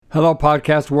Hello,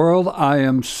 podcast world. I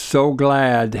am so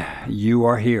glad you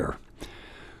are here.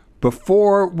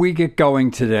 Before we get going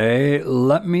today,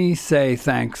 let me say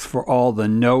thanks for all the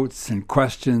notes and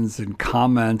questions and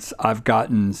comments I've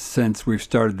gotten since we've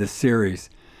started this series.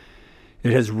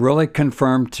 It has really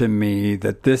confirmed to me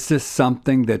that this is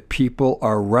something that people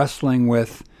are wrestling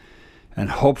with, and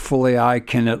hopefully I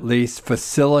can at least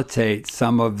facilitate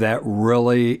some of that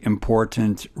really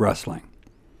important wrestling.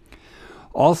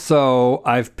 Also,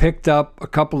 I've picked up a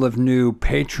couple of new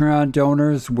Patreon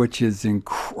donors, which is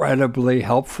incredibly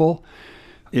helpful.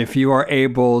 If you are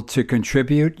able to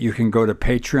contribute, you can go to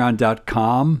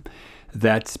patreon.com.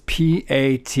 That's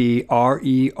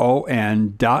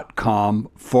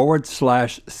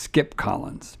patreon.com/Skip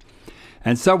Collins.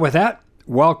 And so with that,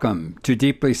 welcome to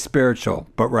Deeply Spiritual,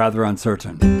 but Rather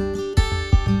Uncertain.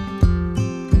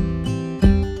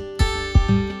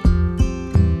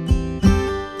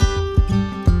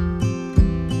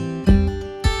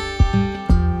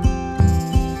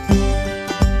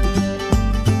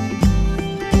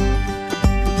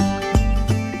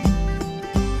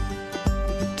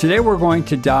 Today we're going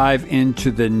to dive into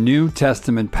the New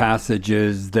Testament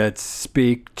passages that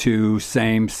speak to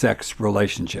same-sex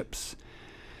relationships.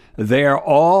 They are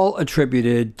all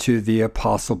attributed to the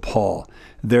Apostle Paul.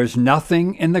 There's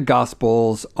nothing in the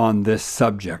Gospels on this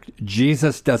subject.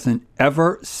 Jesus doesn't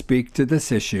ever speak to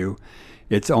this issue.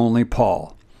 It's only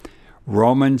Paul.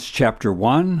 Romans chapter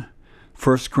 1,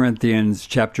 1 Corinthians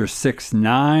chapter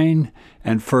 6-9,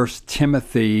 and 1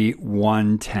 Timothy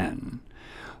 1:10.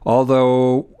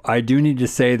 Although I do need to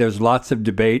say there's lots of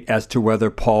debate as to whether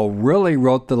Paul really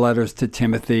wrote the letters to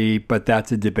Timothy, but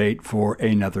that's a debate for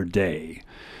another day.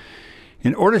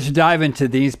 In order to dive into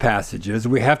these passages,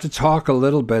 we have to talk a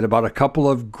little bit about a couple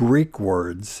of Greek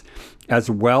words as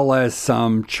well as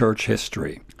some church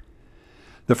history.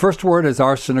 The first word is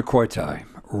arsenokoitai.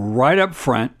 Right up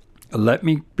front, let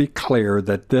me be clear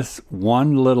that this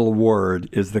one little word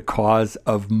is the cause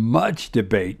of much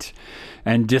debate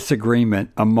and disagreement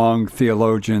among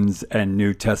theologians and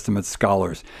New Testament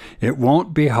scholars. It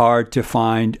won't be hard to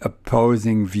find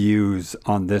opposing views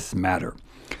on this matter.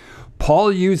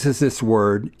 Paul uses this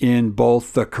word in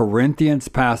both the Corinthians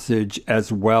passage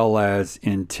as well as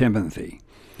in Timothy.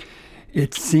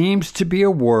 It seems to be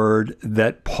a word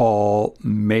that Paul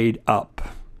made up.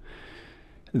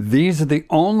 These are the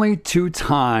only two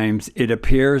times it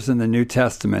appears in the New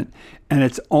Testament, and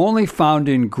it's only found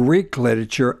in Greek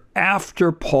literature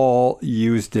after Paul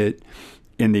used it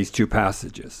in these two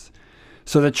passages.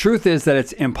 So the truth is that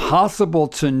it's impossible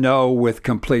to know with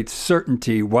complete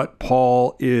certainty what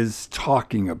Paul is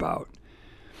talking about.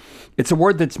 It's a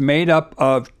word that's made up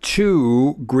of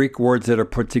two Greek words that are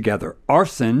put together.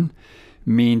 Arsen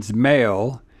means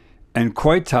male, and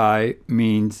koitai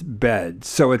means bed.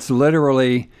 So it's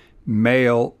literally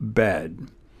male bed.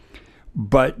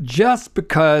 But just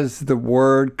because the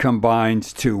word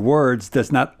combines two words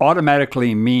does not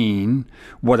automatically mean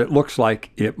what it looks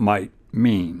like it might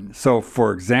mean. So,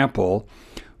 for example,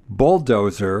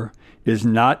 bulldozer is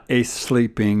not a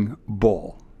sleeping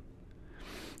bull.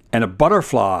 And a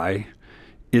butterfly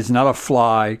is not a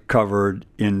fly covered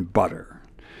in butter.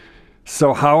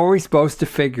 So how are we supposed to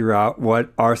figure out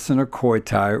what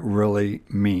arsenokoitai really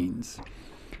means?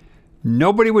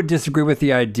 Nobody would disagree with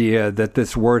the idea that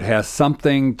this word has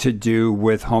something to do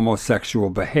with homosexual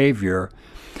behavior,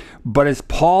 but is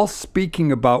Paul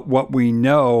speaking about what we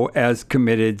know as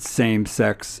committed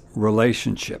same-sex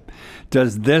relationship?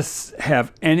 Does this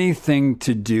have anything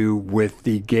to do with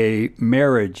the gay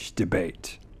marriage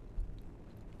debate?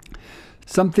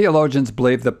 Some theologians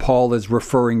believe that Paul is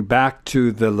referring back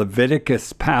to the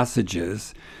Leviticus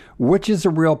passages, which is a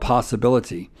real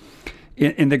possibility.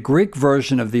 In the Greek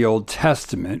version of the Old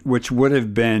Testament, which would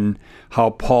have been how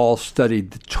Paul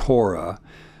studied the Torah,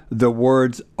 the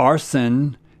words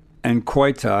arsen and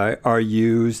koitai are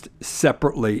used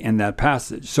separately in that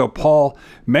passage. So Paul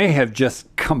may have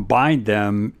just combined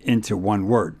them into one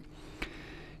word.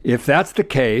 If that's the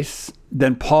case,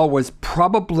 then Paul was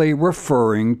probably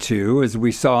referring to, as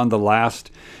we saw in the last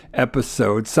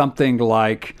episode, something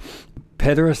like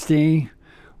pederasty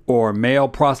or male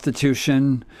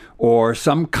prostitution or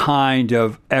some kind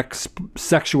of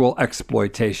sexual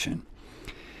exploitation.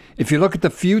 If you look at the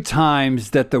few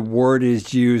times that the word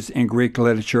is used in Greek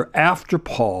literature after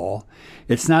Paul,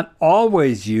 it's not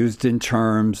always used in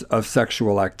terms of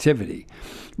sexual activity.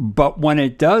 But when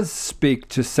it does speak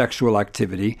to sexual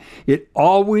activity, it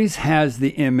always has the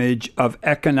image of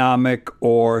economic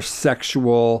or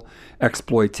sexual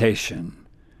exploitation.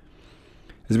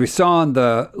 As we saw in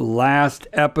the last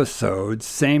episode,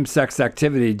 same-sex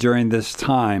activity during this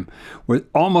time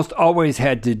almost always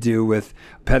had to do with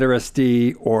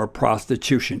pederasty or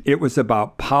prostitution. It was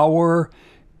about power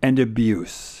and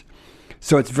abuse.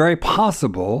 So it's very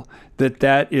possible that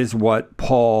that is what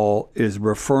Paul is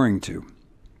referring to.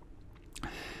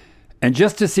 And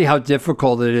just to see how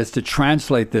difficult it is to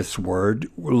translate this word,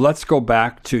 let's go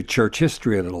back to church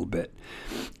history a little bit.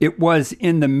 It was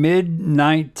in the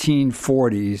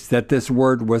mid-1940s that this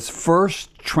word was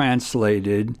first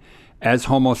translated as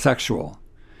homosexual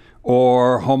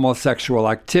or homosexual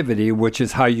activity, which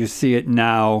is how you see it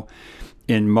now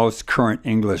in most current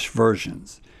English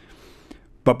versions.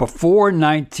 But before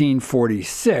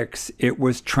 1946, it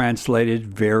was translated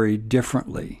very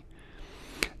differently.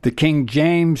 The King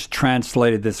James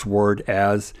translated this word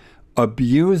as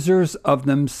abusers of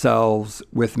themselves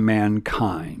with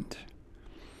mankind.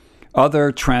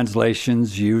 Other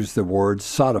translations use the word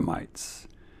sodomites.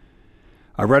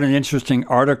 I read an interesting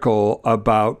article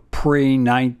about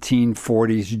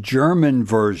pre-1940s German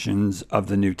versions of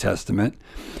the New Testament,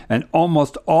 and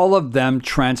almost all of them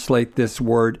translate this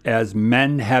word as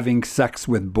men having sex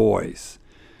with boys,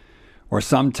 or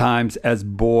sometimes as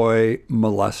boy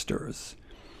molesters.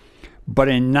 But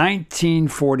in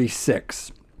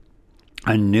 1946,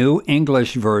 a New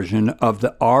English version of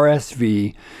the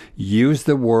RSV used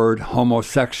the word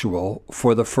homosexual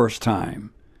for the first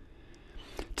time.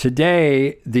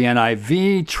 Today, the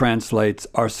NIV translates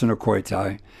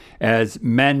arsenokoitai as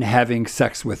men having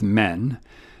sex with men.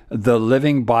 The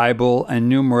Living Bible and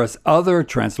numerous other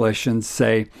translations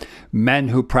say men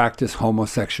who practice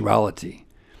homosexuality.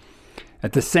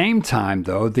 At the same time,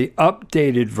 though, the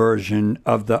updated version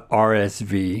of the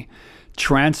RSV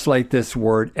translate this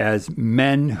word as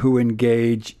men who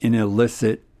engage in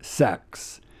illicit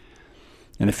sex.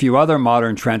 And a few other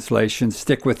modern translations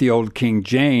stick with the old King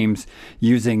James,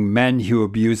 using men who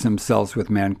abuse themselves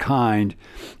with mankind.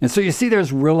 And so you see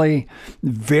there's really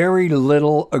very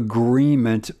little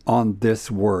agreement on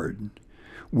this word.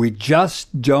 We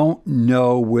just don't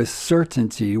know with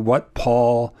certainty what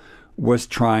Paul was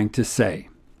trying to say.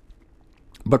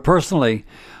 But personally,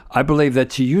 I believe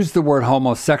that to use the word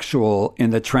homosexual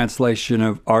in the translation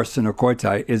of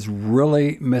arsenokoitai is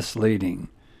really misleading.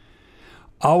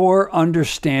 Our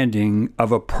understanding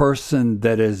of a person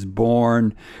that is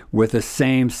born with a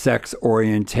same-sex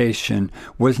orientation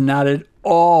was not at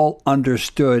all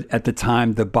understood at the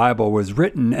time the Bible was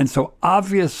written, and so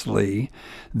obviously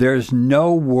there's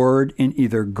no word in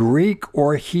either Greek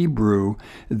or Hebrew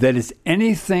that is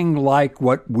anything like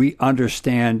what we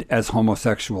understand as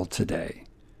homosexual today.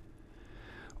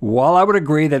 While I would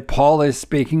agree that Paul is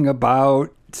speaking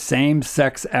about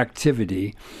same-sex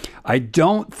activity, I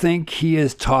don't think he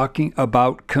is talking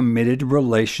about committed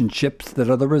relationships that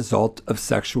are the result of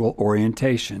sexual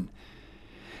orientation.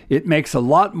 It makes a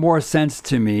lot more sense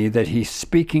to me that he's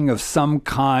speaking of some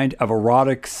kind of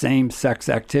erotic same-sex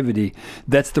activity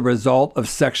that's the result of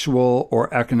sexual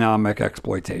or economic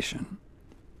exploitation.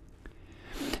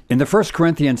 In the 1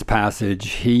 Corinthians passage,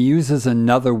 he uses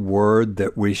another word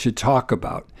that we should talk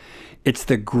about. It's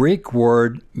the Greek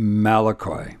word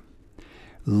malakoi.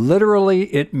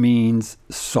 Literally, it means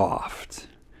soft.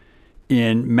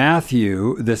 In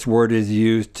Matthew, this word is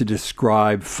used to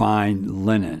describe fine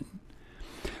linen.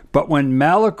 But when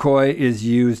malakoi is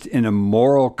used in a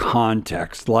moral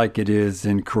context, like it is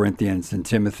in Corinthians and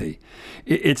Timothy,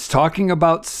 it's talking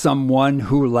about someone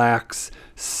who lacks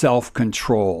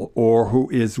self-control, or who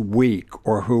is weak,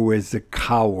 or who is a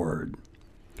coward.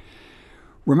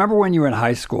 Remember when you were in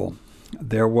high school,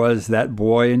 there was that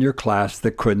boy in your class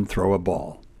that couldn't throw a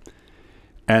ball.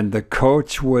 And the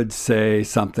coach would say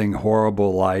something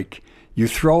horrible like, "You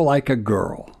throw like a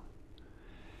girl."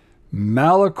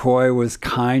 Malakoi was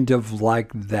kind of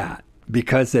like that,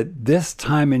 because at this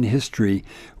time in history,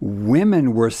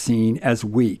 women were seen as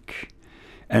weak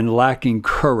and lacking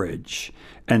courage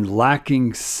and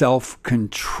lacking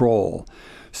self-control.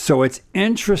 So it's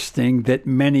interesting that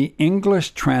many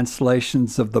English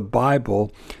translations of the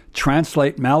Bible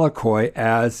translate malakoi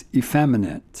as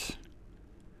effeminate.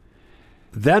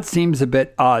 That seems a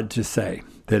bit odd to say,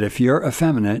 that if you're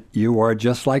effeminate, you are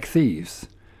just like thieves,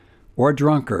 or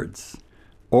drunkards,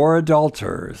 or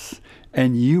adulterers,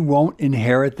 and you won't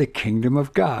inherit the kingdom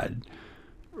of God.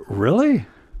 Really?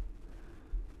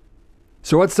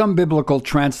 So what some biblical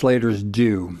translators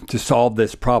do to solve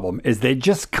this problem is they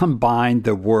just combine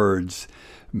the words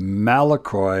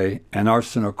malakoi and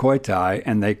arsenokoitai,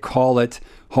 and they call it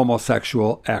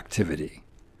homosexual activity.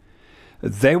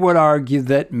 They would argue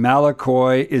that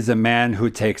Malakoi is a man who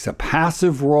takes a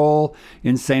passive role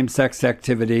in same-sex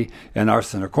activity, and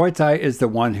Arsenokoitai is the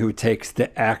one who takes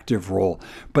the active role.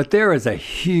 But there is a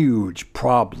huge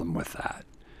problem with that.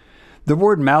 The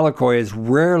word Malakoi is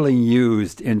rarely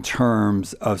used in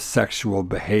terms of sexual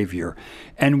behavior.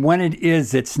 And when it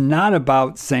is, it's not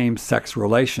about same-sex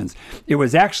relations. It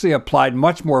was actually applied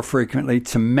much more frequently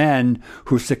to men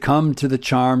who succumbed to the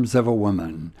charms of a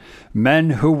woman, men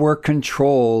who were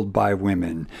controlled by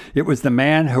women. It was the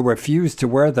man who refused to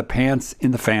wear the pants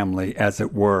in the family, as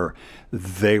it were.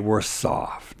 They were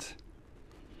soft.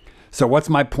 So what's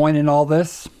my point in all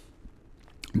this?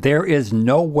 There is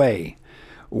no way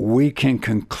we can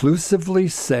conclusively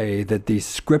say that these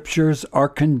scriptures are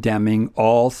condemning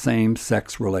all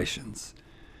same-sex relations.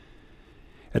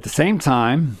 At the same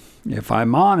time, if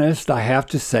I'm honest, I have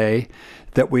to say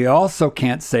that we also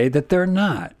can't say that they're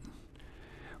not.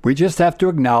 We just have to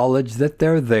acknowledge that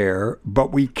they're there,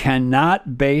 but we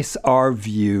cannot base our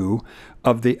view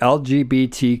of the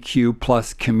LGBTQ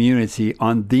plus community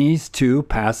on these two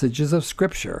passages of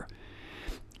Scripture.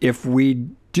 If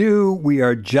we do, we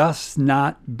are just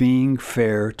not being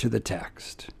fair to the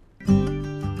text.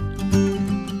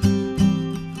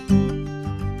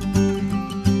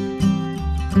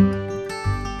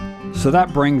 So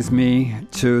that brings me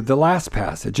to the last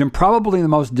passage, and probably the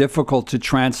most difficult to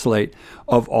translate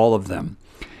of all of them.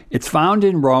 It's found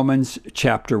in Romans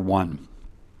chapter 1.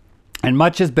 And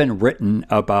much has been written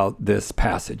about this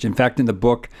passage. In fact, in the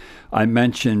book I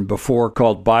mentioned before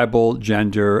called Bible,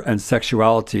 Gender, and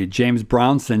Sexuality, James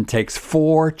Brownson takes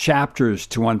 4 chapters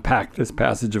to unpack this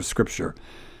passage of Scripture.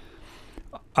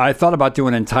 I thought about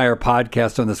doing an entire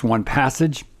podcast on this one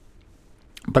passage,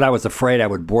 but I was afraid I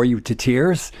would bore you to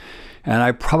tears, and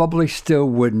I probably still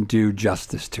wouldn't do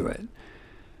justice to it.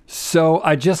 So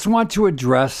I just want to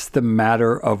address the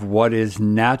matter of what is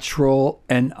natural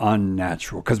and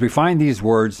unnatural, because we find these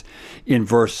words in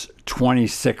verse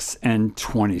 26 and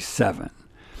 27.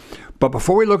 But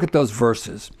before we look at those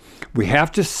verses, we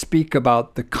have to speak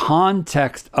about the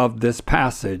context of this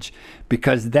passage,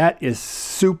 because that is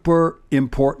super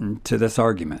important to this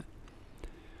argument.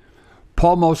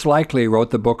 Paul most likely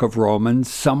wrote the book of Romans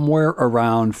somewhere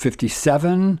around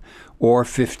 57 or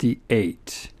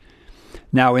 58.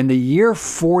 Now, in the year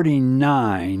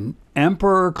 49,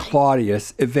 Emperor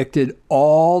Claudius evicted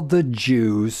all the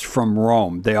Jews from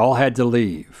Rome. They all had to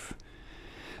leave.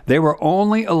 They were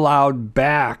only allowed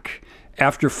back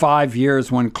after 5 years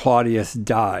when Claudius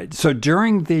died. So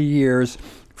during the years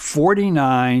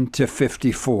 49 to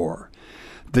 54,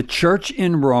 the church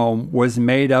in Rome was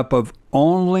made up of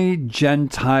only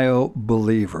Gentile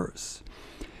believers.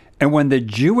 And when the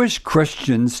Jewish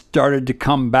Christians started to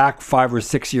come back 5 or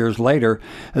 6 years later,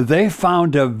 they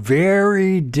found a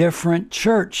very different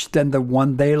church than the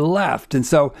one they left. And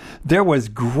so there was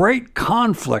great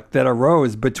conflict that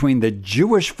arose between the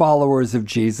Jewish followers of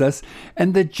Jesus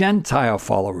and the Gentile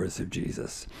followers of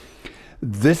Jesus.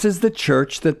 This is the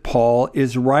church that Paul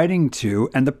is writing to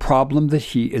and the problem that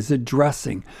he is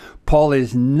addressing. Paul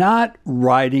is not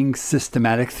writing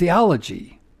systematic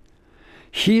theology.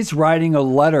 He's writing a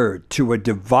letter to a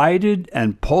divided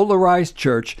and polarized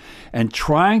church and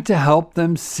trying to help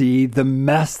them see the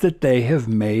mess that they have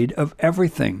made of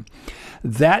everything.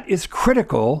 That is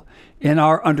critical in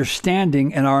our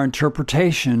understanding and our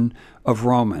interpretation of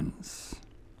Romans.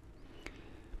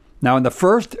 Now, in the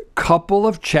first couple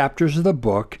of chapters of the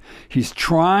book, he's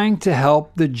trying to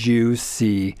help the Jews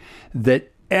see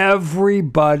that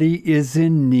everybody is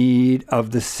in need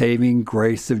of the saving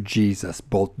grace of Jesus,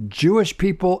 both Jewish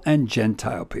people and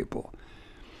Gentile people.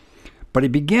 But he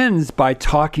begins by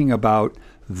talking about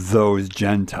those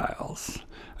Gentiles.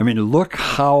 I mean, look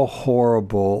how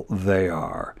horrible they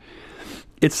are.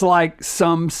 It's like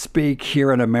some speak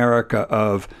here in America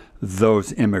of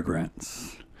those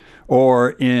immigrants.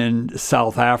 Or in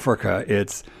South Africa,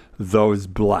 it's those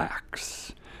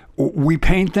blacks. We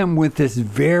paint them with this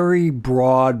very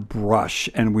broad brush,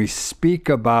 and we speak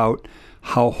about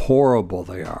how horrible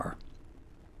they are.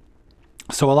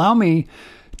 So allow me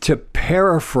to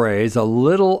paraphrase a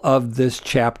little of this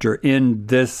chapter in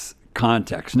this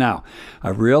context. Now, I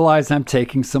realize I'm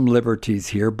taking some liberties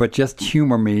here, but just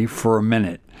humor me for a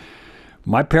minute.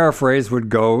 My paraphrase would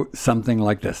go something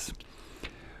like this.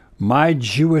 My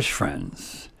Jewish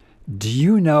friends, do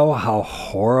you know how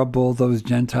horrible those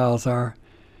Gentiles are?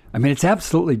 I mean, it's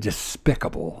absolutely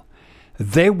despicable.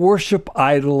 They worship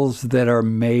idols that are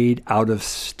made out of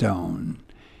stone,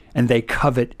 and they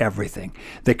covet everything.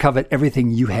 They covet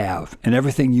everything you have and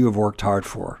everything you have worked hard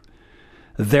for.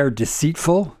 They're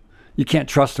deceitful. You can't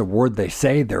trust a word they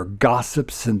say. They're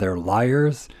gossips and they're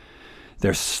liars.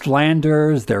 They're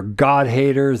slanderers, they're God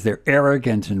haters, they're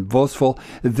arrogant and boastful.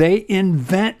 They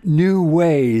invent new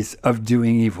ways of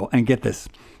doing evil. And get this,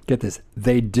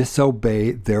 they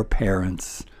disobey their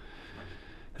parents.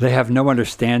 They have no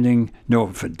understanding, no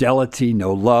fidelity,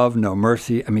 no love, no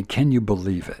mercy. I mean, can you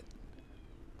believe it?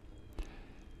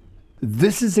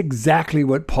 This is exactly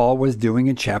what Paul was doing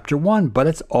in chapter 1, but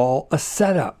it's all a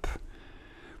setup.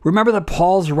 Remember that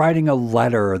Paul's writing a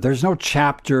letter. There's no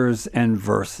chapters and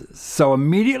verses. So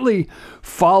immediately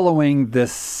following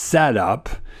this setup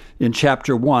in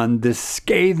chapter 1, this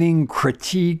scathing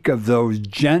critique of those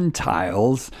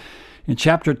Gentiles, in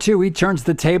chapter 2, he turns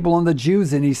the table on the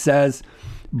Jews and he says,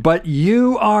 "But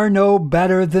you are no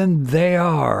better than they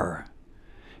are."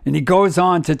 And he goes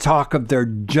on to talk of their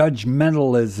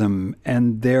judgmentalism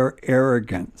and their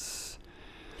arrogance.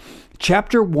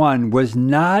 Chapter 1 was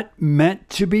not meant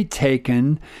to be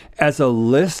taken as a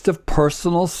list of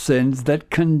personal sins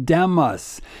that condemn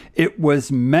us. It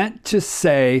was meant to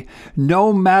say,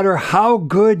 no matter how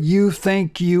good you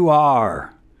think you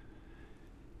are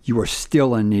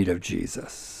still in need of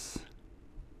Jesus.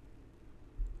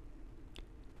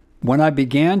 When I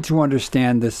began to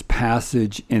understand this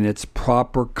passage in its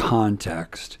proper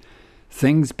context,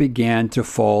 things began to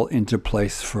fall into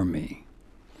place for me.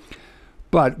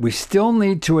 But we still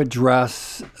need to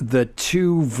address the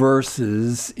 2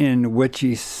 verses in which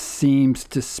he seems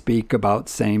to speak about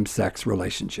same-sex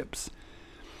relationships.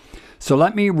 So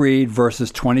let me read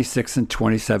verses 26 and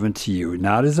 27 to you,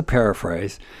 not as a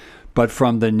paraphrase, but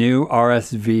from the new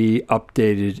RSV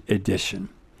updated edition.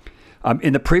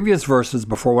 In the previous verses,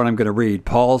 before what I'm going to read,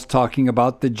 Paul's talking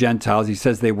about the Gentiles. He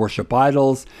says they worship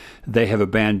idols, they have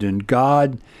abandoned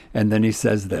God, and then he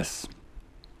says this: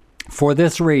 "For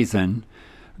this reason,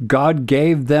 God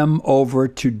gave them over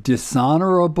to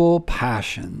dishonorable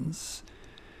passions.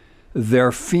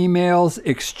 Their females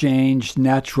exchanged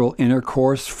natural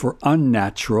intercourse for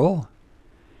unnatural,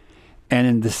 and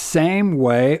in the same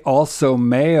way also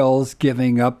males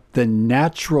giving up the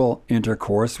natural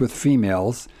intercourse with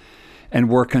females and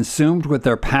were consumed with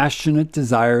their passionate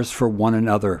desires for one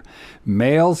another.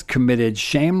 Males committed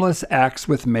shameless acts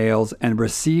with males and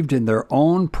received in their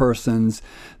own persons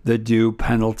the due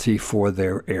penalty for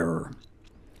their error."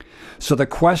 So the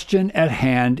question at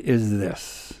hand is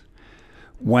this: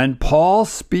 when Paul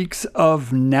speaks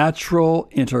of natural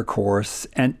intercourse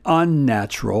and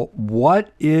unnatural,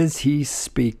 what is he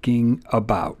speaking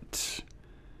about?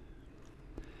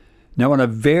 Now, on a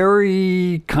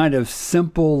very kind of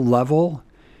simple level,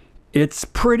 it's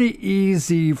pretty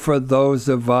easy for those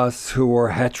of us who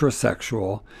are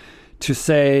heterosexual to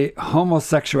say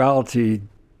homosexuality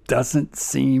doesn't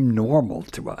seem normal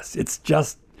to us. It's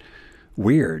just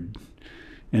weird.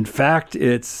 In fact,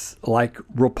 it's like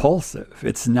repulsive.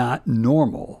 It's not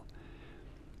normal.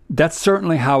 That's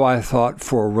certainly how I thought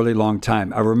for a really long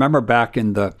time. I remember back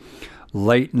in the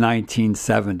late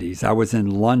 1970s, I was in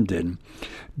London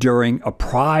during a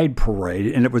pride parade,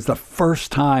 and it was the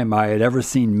first time I had ever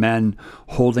seen men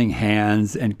holding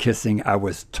hands and kissing. I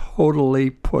was totally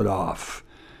put off.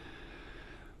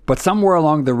 But somewhere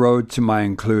along the road to my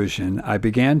inclusion, I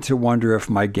began to wonder if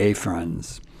my gay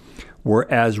friends were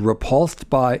as repulsed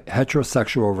by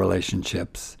heterosexual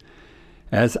relationships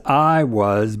as I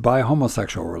was by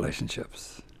homosexual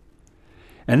relationships.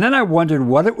 And then I wondered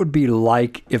what it would be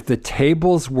like if the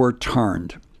tables were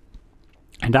turned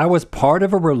and I was part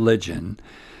of a religion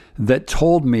that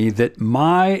told me that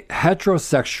my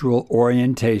heterosexual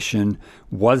orientation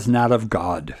was not of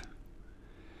God.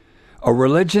 A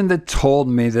religion that told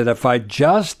me that if I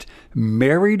just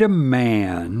married a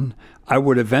man, I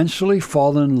would eventually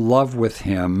fall in love with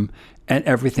him and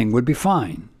everything would be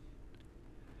fine.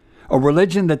 A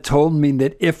religion that told me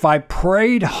that if I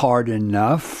prayed hard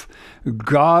enough,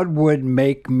 God would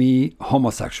make me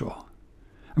homosexual.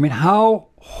 I mean, how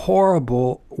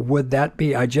horrible would that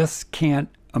be? I just can't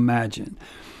imagine.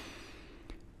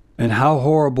 And how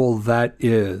horrible that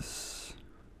is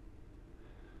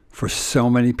for so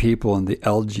many people in the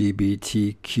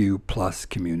LGBTQ plus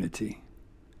community.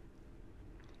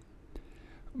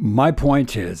 My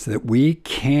point is that we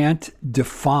can't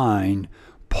define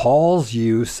Paul's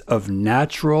use of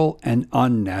natural and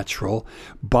unnatural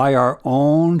by our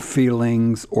own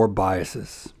feelings or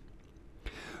biases.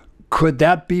 Could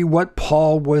that be what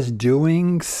Paul was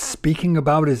doing, speaking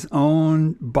about his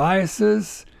own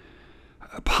biases?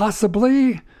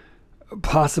 Possibly,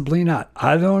 possibly not.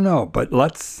 I don't know, but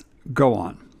let's go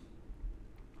on.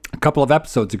 A couple of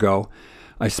episodes ago,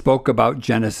 I spoke about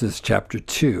Genesis chapter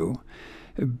 2,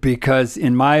 because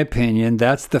in my opinion,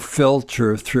 that's the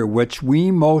filter through which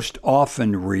we most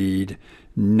often read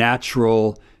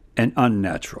natural and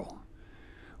unnatural.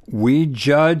 We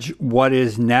judge what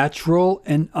is natural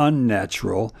and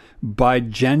unnatural by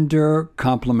gender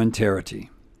complementarity.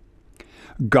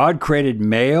 God created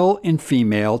male and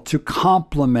female to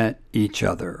complement each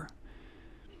other.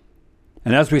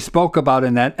 And as we spoke about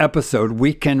in that episode,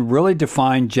 we can really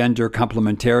define gender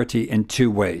complementarity in two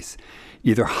ways,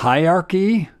 either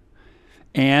hierarchy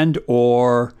and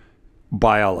or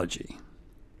biology.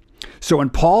 So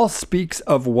when Paul speaks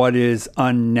of what is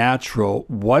unnatural,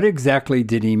 what exactly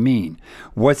did he mean?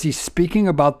 Was he speaking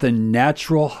about the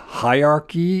natural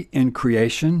hierarchy in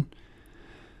creation?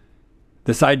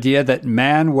 This idea that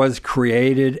man was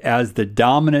created as the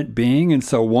dominant being, and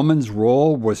so woman's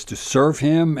role was to serve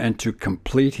him and to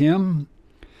complete him?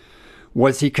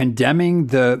 Was he condemning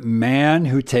the man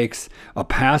who takes a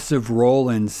passive role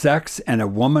in sex and a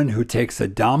woman who takes a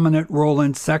dominant role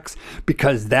in sex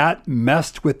because that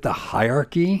messed with the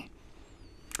hierarchy?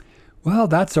 Well,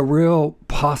 that's a real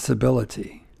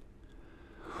possibility.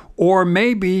 Or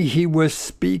maybe he was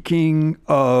speaking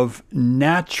of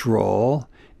natural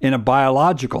in a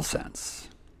biological sense,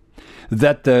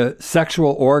 that the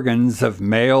sexual organs of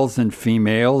males and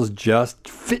females just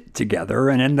fit together,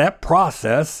 and in that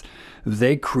process,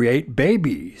 they create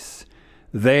babies.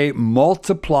 They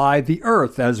multiply the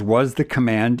earth, as was the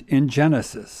command in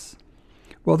Genesis.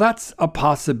 Well, that's a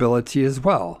possibility as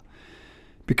well,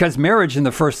 because marriage in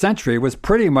the first century was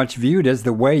pretty much viewed as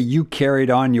the way you carried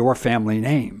on your family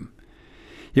name.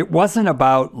 It wasn't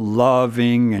about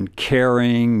loving and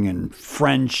caring and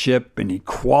friendship and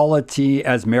equality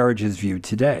as marriage is viewed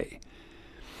today.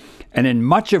 And in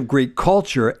much of Greek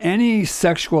culture, any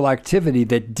sexual activity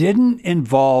that didn't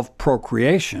involve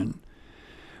procreation,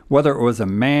 whether it was a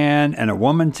man and a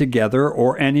woman together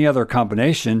or any other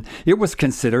combination, it was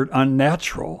considered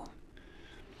unnatural.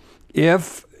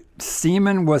 If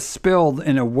semen was spilled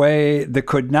in a way that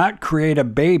could not create a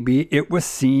baby, it was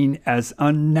seen as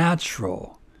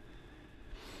unnatural.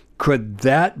 Could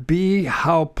that be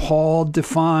how Paul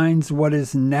defines what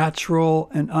is natural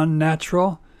and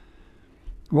unnatural?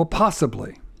 Well,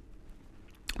 possibly.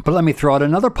 But let me throw out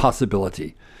another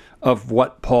possibility of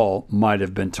what Paul might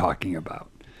have been talking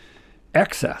about.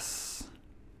 Excess.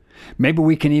 Maybe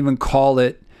we can even call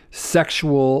it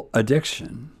sexual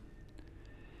addiction.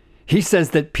 He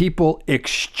says that people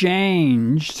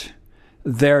exchanged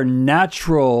their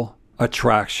natural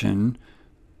attraction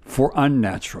for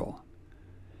unnatural.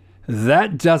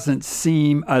 That doesn't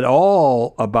seem at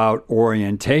all about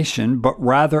orientation, but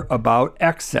rather about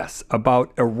excess,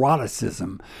 about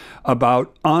eroticism,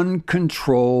 about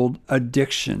uncontrolled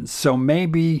addiction. So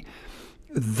maybe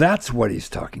that's what he's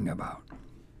talking about.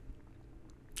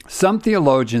 Some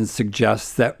theologians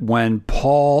suggest that when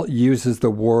Paul uses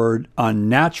the word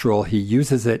unnatural, he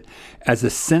uses it as a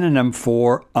synonym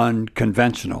for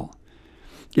unconventional.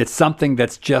 It's something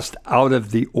that's just out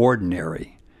of the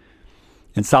ordinary.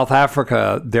 In South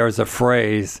Africa, there's a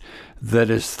phrase that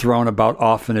is thrown about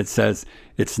often. It says,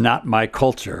 "It's not my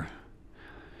culture."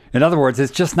 In other words,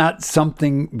 it's just not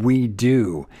something we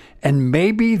do. And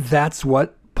maybe that's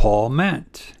what Paul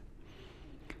meant.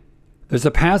 There's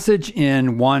a passage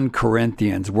in 1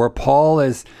 Corinthians where Paul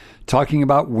is talking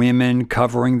about women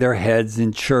covering their heads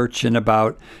in church and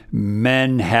about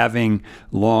men having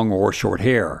long or short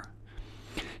hair.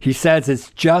 He says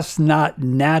it's just not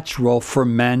natural for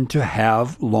men to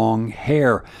have long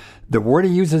hair. The word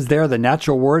he uses there, the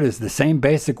natural word, is the same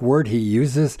basic word he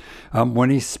uses when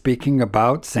he's speaking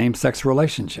about same-sex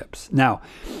relationships. Now,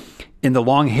 in the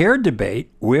long hair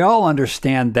debate, we all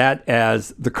understand that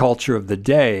as the culture of the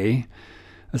day,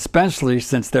 especially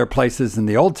since there are places in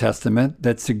the Old Testament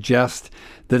that suggest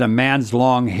that a man's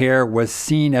long hair was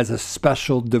seen as a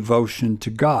special devotion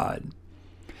to God.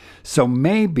 So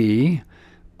maybe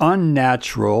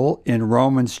unnatural in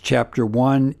Romans chapter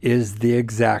 1 is the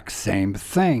exact same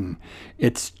thing.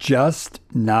 It's just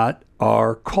not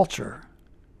our culture.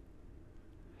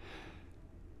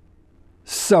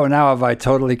 So now have I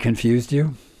totally confused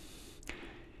you?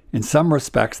 In some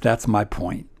respects, that's my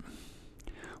point.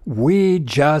 We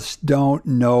just don't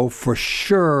know for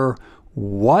sure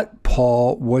what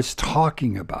Paul was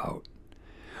talking about.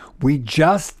 We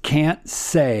just can't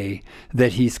say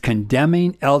that he's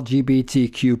condemning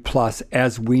LGBTQ+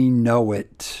 as we know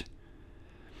it.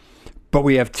 But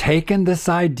we have taken this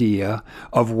idea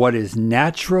of what is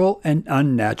natural and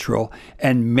unnatural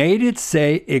and made it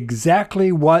say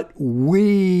exactly what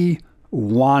we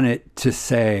want it to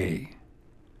say.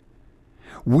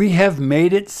 We have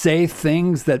made it say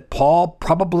things that Paul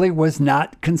probably was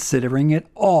not considering at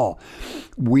all.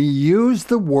 We use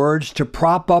the words to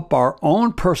prop up our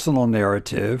own personal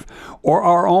narrative or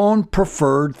our own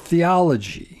preferred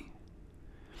theology.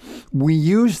 We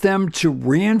use them to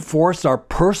reinforce our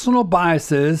personal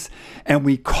biases, and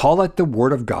we call it the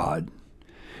Word of God.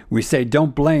 We say,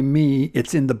 don't blame me,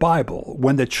 it's in the Bible,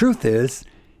 when the truth is,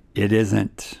 it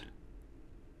isn't.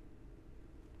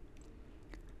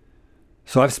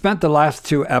 So I've spent the last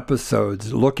 2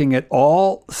 episodes looking at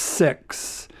all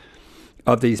 6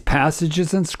 of these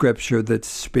passages in Scripture that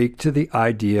speak to the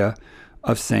idea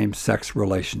of same-sex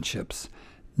relationships.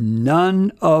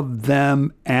 None of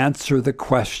them answer the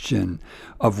question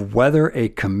of whether a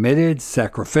committed,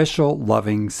 sacrificial,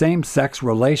 loving, same-sex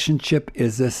relationship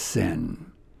is a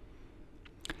sin.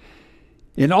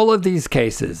 In all of these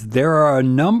cases, there are a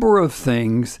number of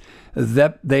things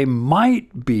that they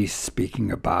might be speaking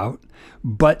about,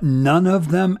 but none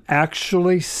of them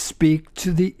actually speak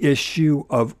to the issue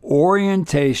of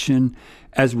orientation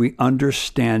as we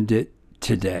understand it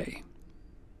today.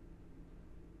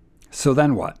 So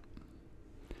then what?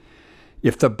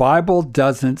 If the Bible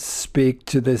doesn't speak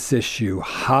to this issue,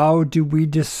 how do we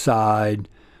decide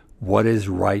what is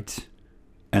right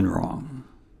and wrong?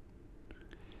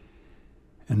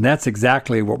 And that's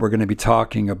exactly what we're going to be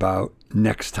talking about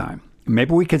next time.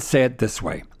 Maybe we could say it this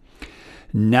way.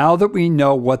 Now that we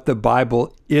know what the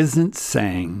Bible isn't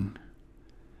saying,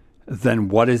 then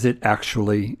what is it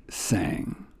actually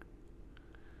saying?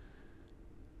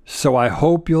 So I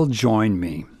hope you'll join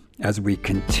me as we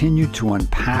continue to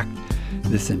unpack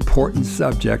this important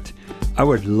subject. I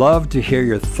would love to hear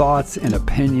your thoughts and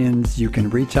opinions. You can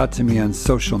reach out to me on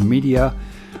social media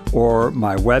or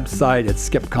my website at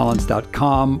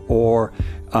skipcollins.com or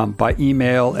by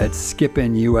email at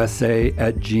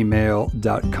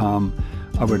skipinusa@gmail.com.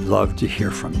 I would love to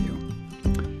hear from you.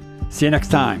 See you next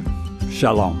time.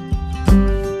 Shalom.